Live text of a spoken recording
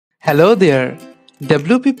Hello there!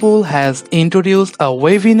 WP Pool has introduced a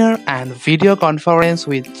webinar and video conference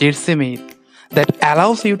with Jitsi Meet that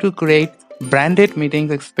allows you to create branded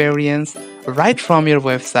meetings experience right from your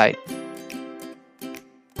website.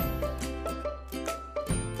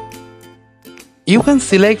 You can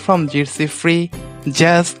select from Jitsi Free,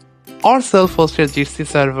 JaaS or self-hosted Jitsi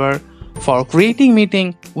server for creating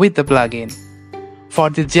meeting with the plugin. For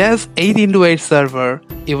the JaaS 8x8 server,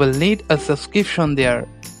 you will need a subscription there.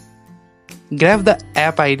 Grab the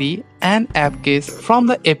app ID and app keys from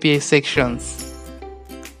the API sections.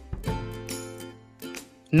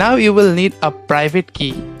 Now you will need a private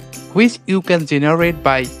key, which you can generate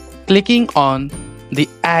by clicking on the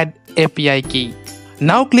Add API key.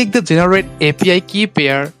 Now click the Generate API key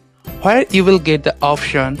pair, where you will get the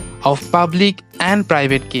option of public and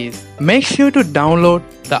private keys. Make sure to download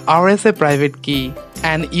the RSA private key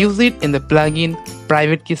and use it in the plugin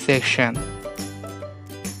private key section.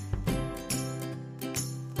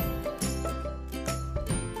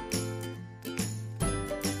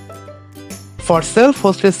 For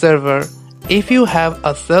self-hosted server, if you have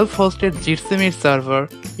a self-hosted Jitsi Meet server,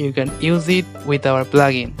 you can use it with our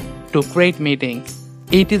plugin to create meetings.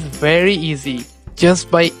 It is very easy just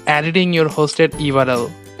by editing your hosted URL.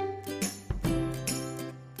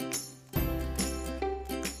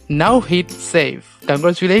 Now hit save.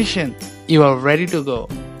 Congratulations, you are ready to go.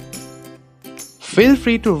 Feel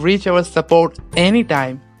free to reach our support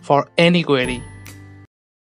anytime for any query.